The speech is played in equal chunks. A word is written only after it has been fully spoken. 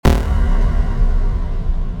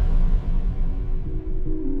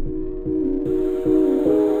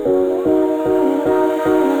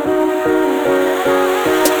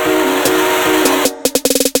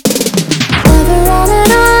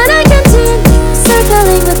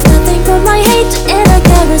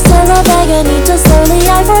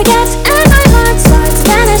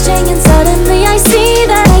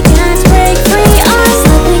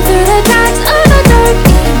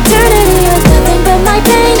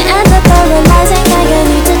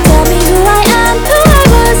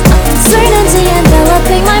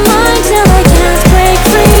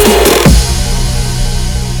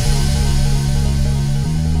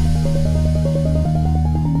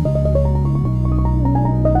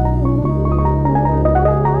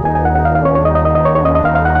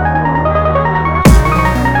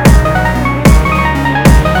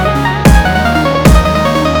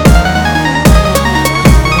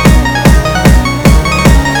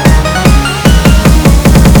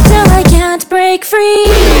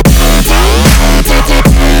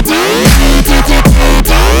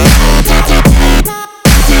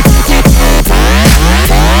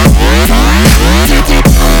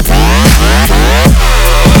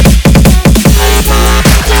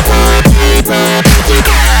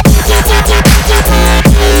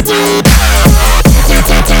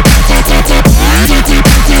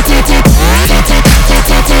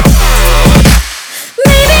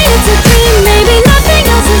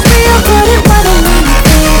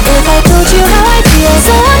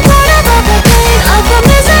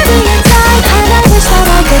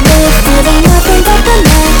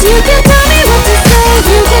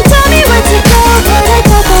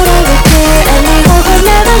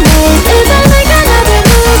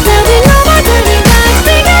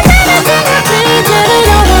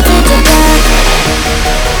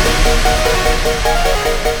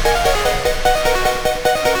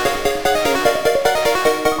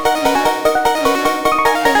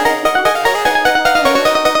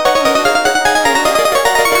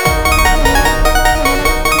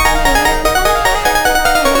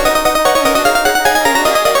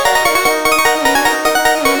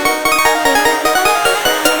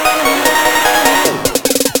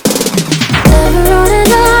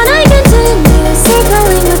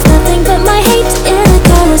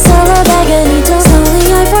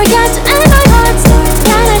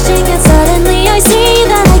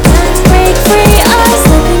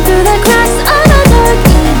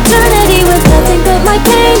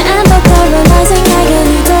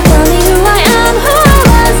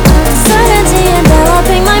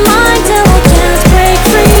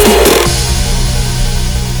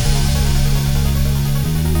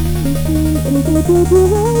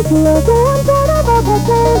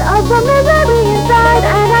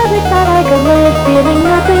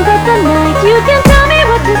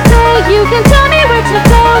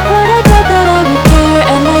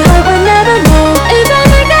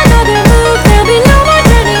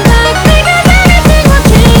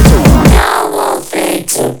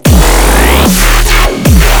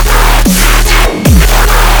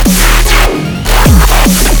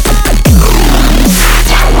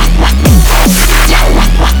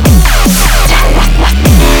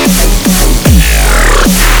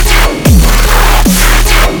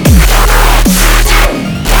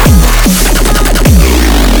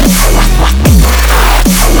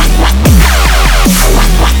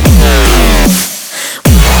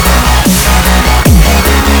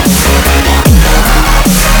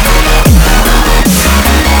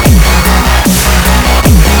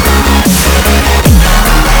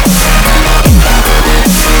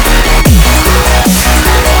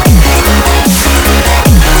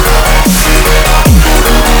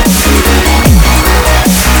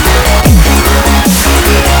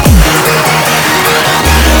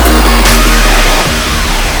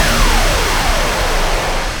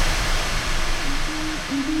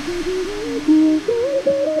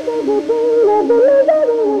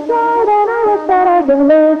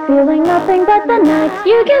feeling nothing but the night.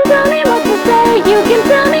 You can tell me what to say, you can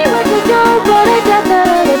tell me where to go, but I doubt that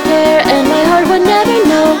I would care, and my heart would never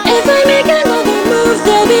know. If I make another move,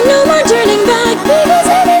 there'll be no more turning back, because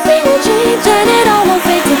everything will change and it all will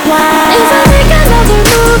fade to black. If I